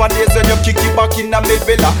 Reminisce on days when you kick it back in a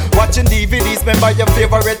villa. Watching DVDs, remember your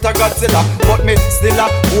favorite Godzilla. But me still a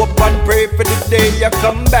hope and pray for the day you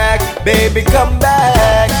come back. Baby, come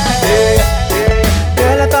back. Yeah.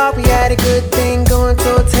 Girl, I thought we had a good thing going,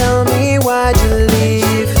 so tell me why'd you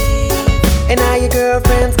leave? And now your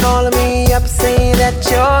girlfriend's calling me up saying that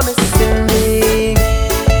you're missing me.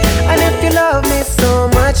 And if you love me so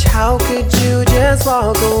much, how could you just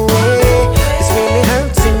walk away? This really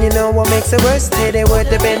hurts, and you know what makes it worse? Today would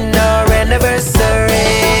have been our anniversary.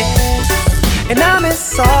 And I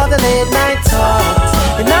miss all the late night talks,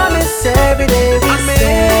 and I miss every day we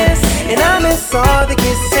spend, and I miss all the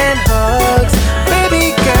kiss and hugs.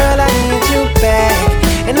 Baby girl, I need you back,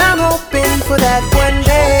 and I'm hoping for that one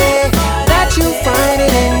day that you find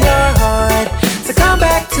it in your heart to come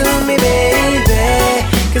back to me, baby.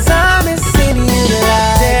 Cause I'm missing you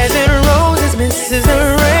tonight. Tears and roses, misses the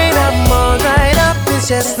rain. I'm all dried up, it's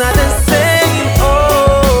just not the same.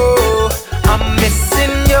 Oh, I'm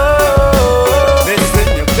missing you.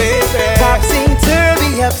 Missing you, baby.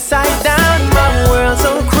 Topsy-turvy, upside down. My world's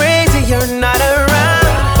so crazy, you're not around.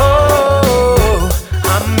 Oh,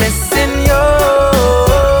 I'm missing you.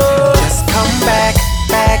 Just come back,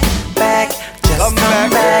 back, back. Just come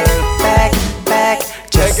back, back, back.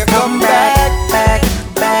 Just come back, back.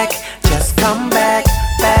 Just come back,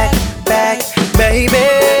 back, back,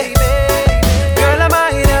 baby. Girl, I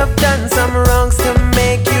might have done some wrongs to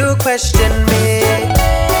make you question me,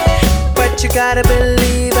 but you gotta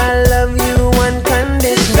believe I love you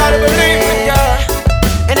unconditionally. Gotta believe it, girl.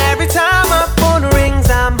 And every time my phone rings,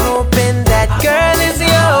 I'm hoping that girl is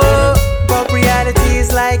you. But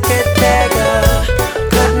reality's like a dagger,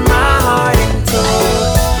 cut my heart in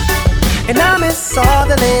two. And I miss all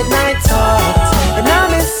the late night talks, and I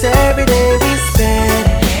miss every day we spend,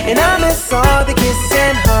 and I miss all the kiss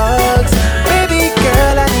and hugs. Baby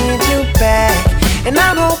girl, I need you back, and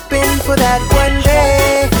I'm hoping for that one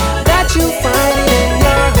day that you find it in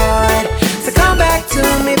your heart to come back to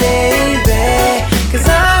me, baby. Cause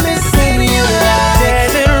I'm missing you like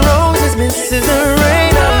tears and roses, misses the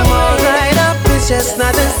rain. I'm all dried up, it's just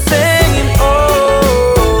not the same.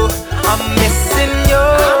 Oh, I'm missing you.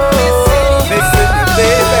 Missing you,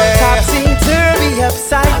 baby. Topsy-turvy,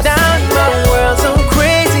 upside down. My world's so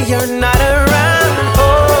crazy, you're not around.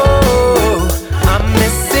 Oh, I'm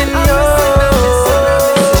missing you.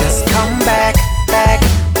 Just come back, back,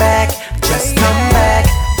 back. Just come back,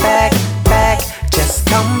 back, back. Just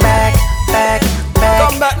come back, back, back.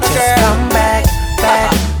 Come back, just girl. come back,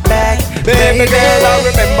 back, back. Baby girl, I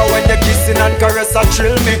remember when you kissing and caress and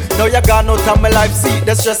thrill me. Now you gone out of my life, see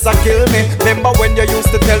the stress a kill me. Remember when you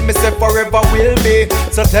used to tell me say forever we'll be.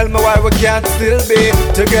 So tell me why we can't still be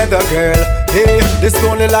together, girl. Hey, this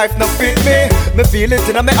lonely life no fit me. Me feel it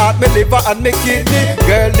in my heart, me liver and me kidney.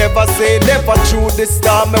 Girl, never say never through this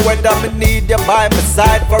storm. Me whether me need you by my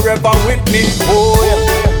side forever with me. Oh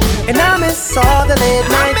yeah. And I miss all the late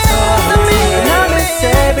night talks, and I miss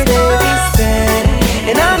every day we spend,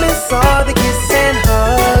 and I miss all the kiss and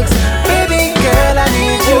hugs. Baby girl, I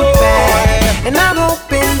need you back, and I'm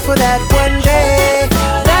hoping for that one day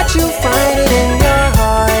that you find it in your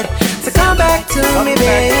heart to come back to me,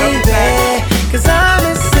 baby. Cause I'm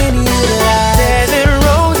missing you like tears and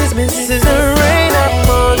roses, misses the rain. I'm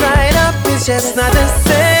all dried up, it's just not the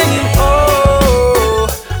same. Oh,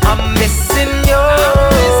 I'm missing you.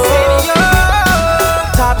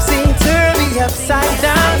 Topsy-turvy, upside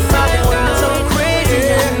down. My world's so crazy,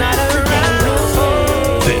 you're not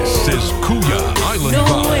around. This is Kuya Island No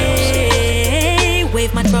Vibes. way,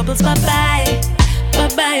 wave my troubles bye-bye,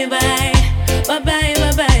 bye-bye, bye, bye-bye,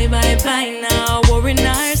 bye-bye, bye-bye. Now we're in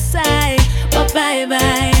our side, bye-bye,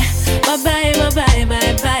 bye, bye-bye, bye-bye,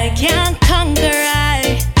 bye-bye. Can't conquer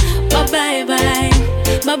I, bye-bye, bye,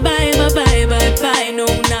 bye-bye, bye-bye, bye-bye. No,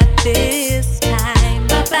 not this time,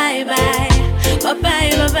 bye-bye, bye.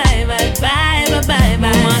 Bye-bye, bye-bye, bye-bye, bye-bye,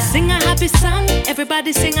 bye. Mama sing a happy song,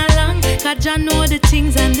 everybody sing along. Cause you know the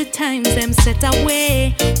things and the times them set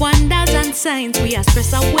away. Wonders and signs we are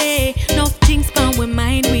stress away. No things come with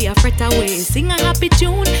mind we are fret away. Sing a happy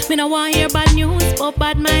tune, me no want hear bad news. But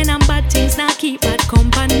bad mind and bad things now keep bad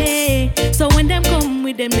company. So when them come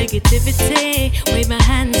with them negativity, wave my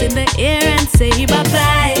hands in the air and say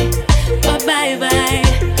bye-bye, bye-bye, bye,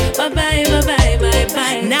 bye-bye, bye-bye,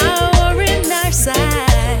 bye-bye. Now we're in our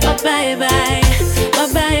side, bye-bye,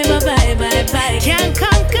 bye-bye, bye-bye, bye-bye. Can't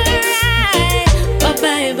conquer I,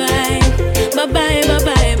 bye-bye, bye, bye-bye,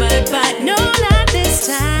 bye-bye, bye-bye. No, not this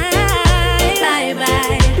time, bye-bye.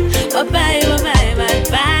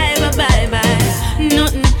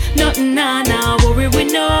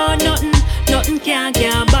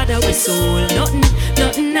 soul.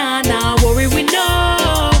 Nothing, nah, worry we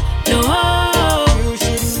know. No, you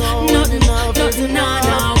should know. nothing,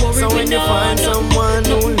 nah, worry so we when know. you find someone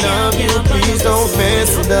who love you, please don't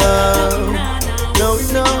mess it up.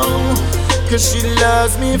 No, cause she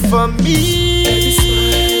loves me for me.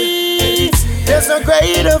 There's a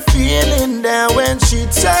greater feeling there when she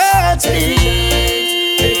touch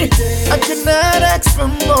me. I cannot ask for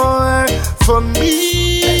more for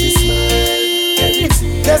me.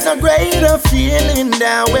 There's a greater feeling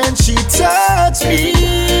there when she touch me.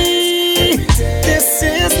 This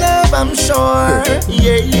is love, I'm sure.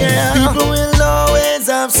 Yeah. People will always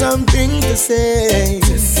have something to say,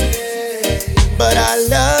 but I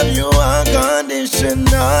love you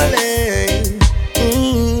unconditionally.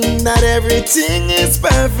 Not everything is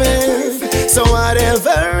perfect, so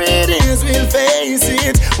whatever it is, we'll face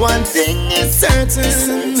it. One thing is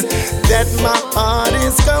certain, that my heart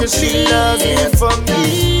is complete. She loves me for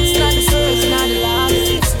me.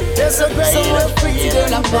 There's a greater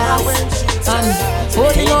feeling and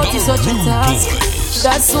holding out is such a task.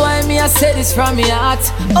 That's why me I say this from my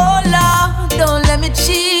heart. Oh Lord, don't let me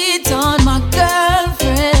cheat on my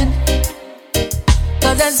girlfriend,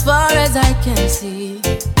 'cause as far as I can see,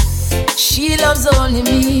 she loves only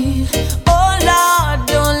me. Oh Lord,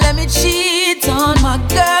 don't let me cheat on my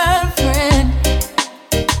girlfriend.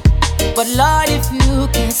 But Lord, if you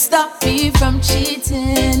can stop me from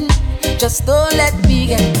cheating, just don't let me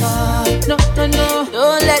get caught. No,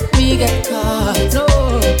 don't let me get caught. No,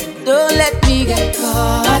 don't let me get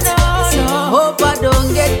caught. So I hope I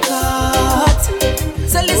don't get caught.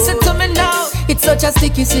 So listen to me now. It's such a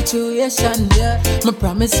sticky situation, yeah. Me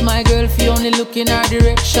promise my girl fi only look in her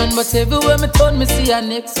direction, but everywhere me turn me see her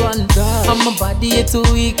next one. And my body is too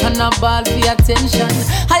weak and I ball for attention.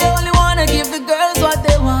 I only wanna give the girls what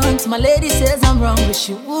they want. My lady says I'm wrong, but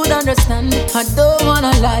she would understand. I don't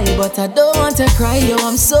wanna lie, but I don't want to cry. Yo,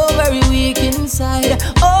 I'm so very weak inside.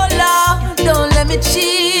 Oh Lord, don't let me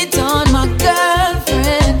cheat on my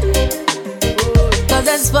girlfriend, 'cause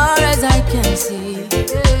as far as I can see,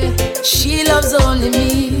 she loves only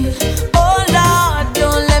me. Oh Lord,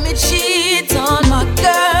 don't let me cheat on my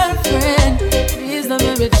girlfriend. Please don't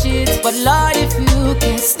let me cheat. But Lord, if you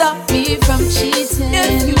can stop me from cheating,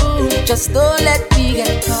 if you just don't let me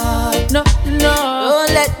get caught. No, don't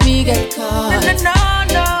let me get caught. No,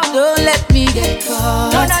 don't let me get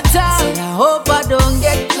caught. No, not all. Said I hope I don't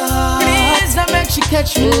get caught. Please don't make she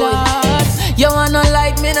catch me, Lord. You wanna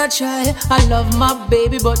like me, not try. I love my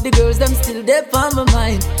baby, but the girls them still there on my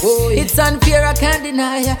mind. It's unfair, I can't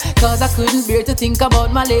deny, 'cause I couldn't bear to think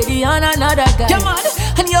about my lady and another guy. Come on,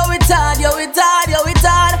 and yo it hard.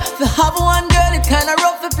 To have one girl, it kinda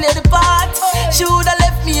rough to play the part. She woulda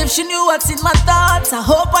left me if she knew what's in my thoughts. I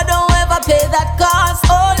hope I don't ever pay that cost.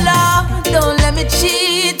 Oh Lord, don't let me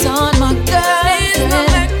cheat on my girl. Please don't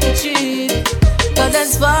make me cheat, 'cause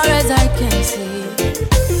as far as I can see,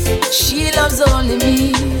 she loves only me.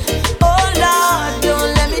 Oh Lord,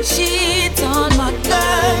 don't let me cheat on my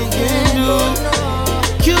girlfriend. Oh no,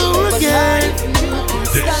 you again.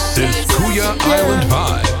 This is Kuya Island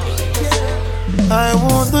Vibe. I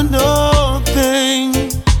want to know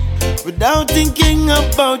things without thinking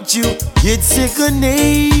about you. It's second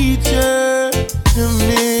nature to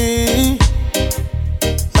me.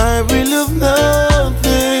 I really love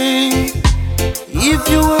nothing. If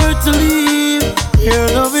you were to leave, your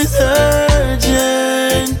love is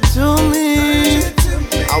urgent to me.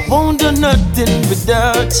 I won't do nothing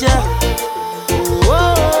without ya.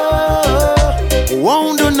 Whoa,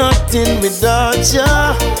 won't do nothing without ya.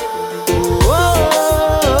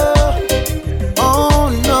 Whoa, oh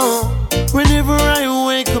no. Whenever I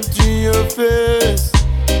wake up to your face,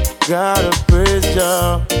 gotta praise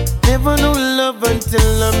ya. Never knew love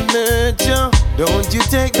until I met ya. Don't you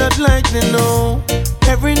take that lightly, no.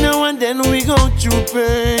 Every now and then we go through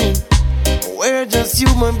pain. We're just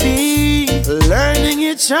human beings, learning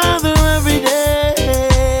each other every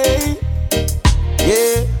day.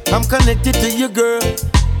 Yeah, I'm connected to you, girl.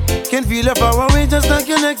 Can feel it far away just like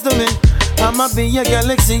you're next to me. I'ma be your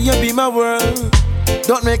galaxy, you be my world.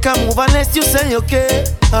 Don't make a move unless you say okay.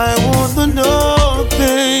 I want to know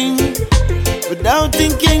things without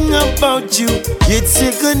thinking about you. It's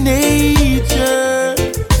second nature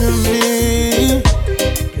to me.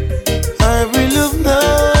 I really love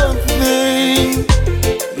nothing.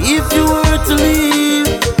 If you were to leave,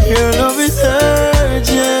 your love is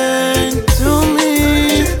urgent to me.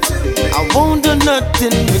 I won't do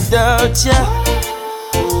nothing without ya.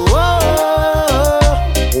 Whoa,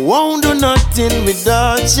 won't do nothing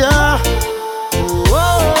without ya.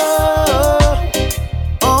 Whoa,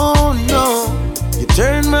 oh no, you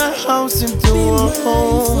turn my house into a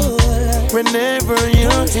home. whenever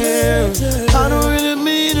you're here. I don't really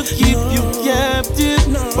mean to keep you captive,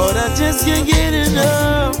 but I just can't get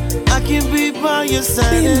enough. I can be by your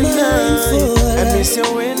side at night. I miss you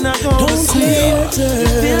when I go to sleep.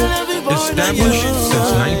 Established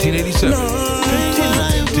since 1987.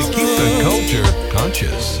 Continuing to keep the culture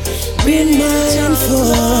conscious. Be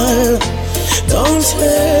mindful, don't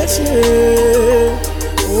hurt her.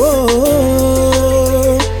 Whoa.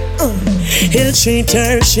 He'll treat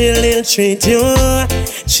her, she'll treat you.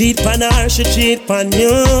 Cheat on her, she cheat on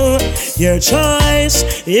you. Your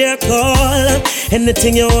choice, your call.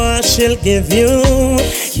 Anything you want, she'll give you.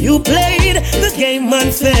 You played the game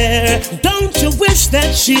unfair. Don't you wish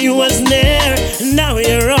that she was there? Now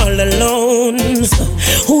you're all alone.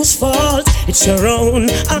 Whose fault? It's your own.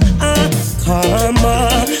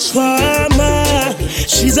 Karma, karma.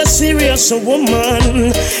 She's a serious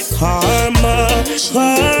woman. Karma,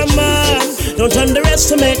 karma. Don't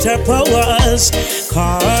underestimate her powers.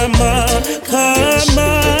 Karma,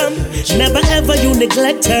 karma. Never ever you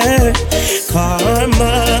neglect her.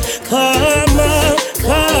 Karma, karma,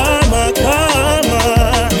 karma,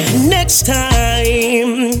 karma. Next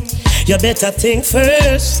time, you better think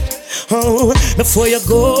first. Oh, before you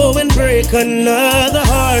go and break another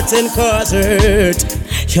heart and cause hurt.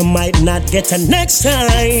 You might not get a next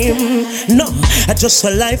time. No, just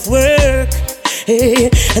for life work. Hey,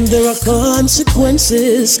 and there are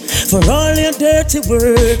consequences for all your dirty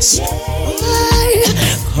works.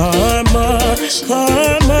 Karma,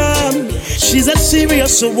 karma. She's a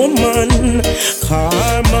serious woman.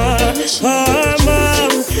 Karma, karma.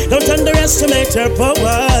 Don't underestimate her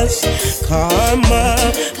powers. Karma,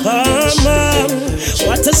 karma.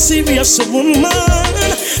 What a serious woman.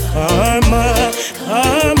 Karma,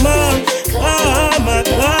 karma, karma,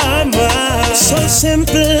 karma. So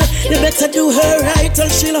simple, you better do her right or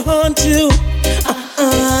she'll haunt you.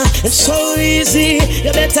 It's so easy,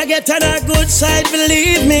 you better get on her good side,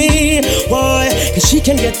 believe me. Boy, cause she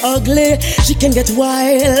can get ugly, she can get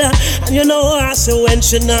wild. And you know her, so when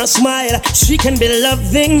she not smile, she can be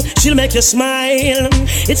loving, she'll make you smile.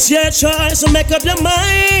 It's your choice, so make up your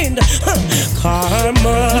mind.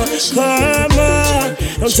 Karma, karma.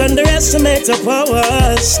 Don't underestimate her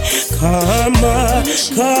powers. Karma,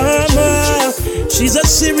 karma. She's a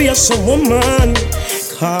serious woman.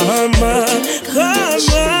 Karma,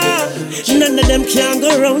 karma. None of them can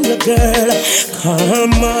go around you, girl.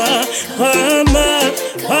 Karma, karma,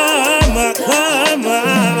 karma, karma.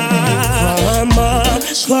 Karma,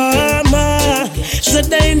 karma. She's a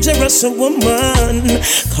dangerous woman.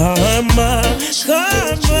 Karma,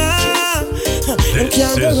 karma. This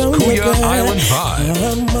is Kuya Island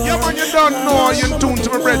Vibe. Yeah, man, you don't know. You're tuned to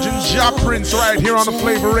my Regin Ja Prince right here on the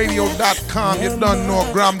flavorradio.com. You don't know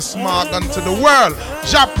Gram Smog unto the world.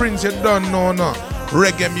 Ja Prince, you don't know no.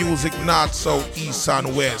 Reggae music, north, south, east,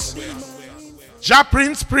 and west. Ja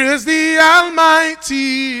Prince, praise the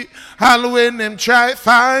Almighty. All when them try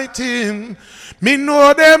fighting. Me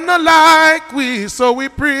know them not like we, so we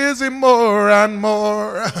praise him more and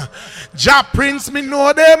more. Ja Prince, me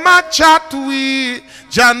know them a chat we.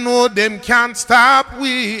 Ja know them can't stop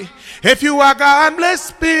we. If you are God bless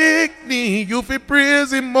Pickney, you fi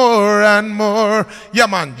praise him more and more. Yeah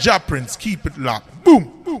man, Ja Prince, keep it locked.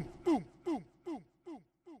 Boom.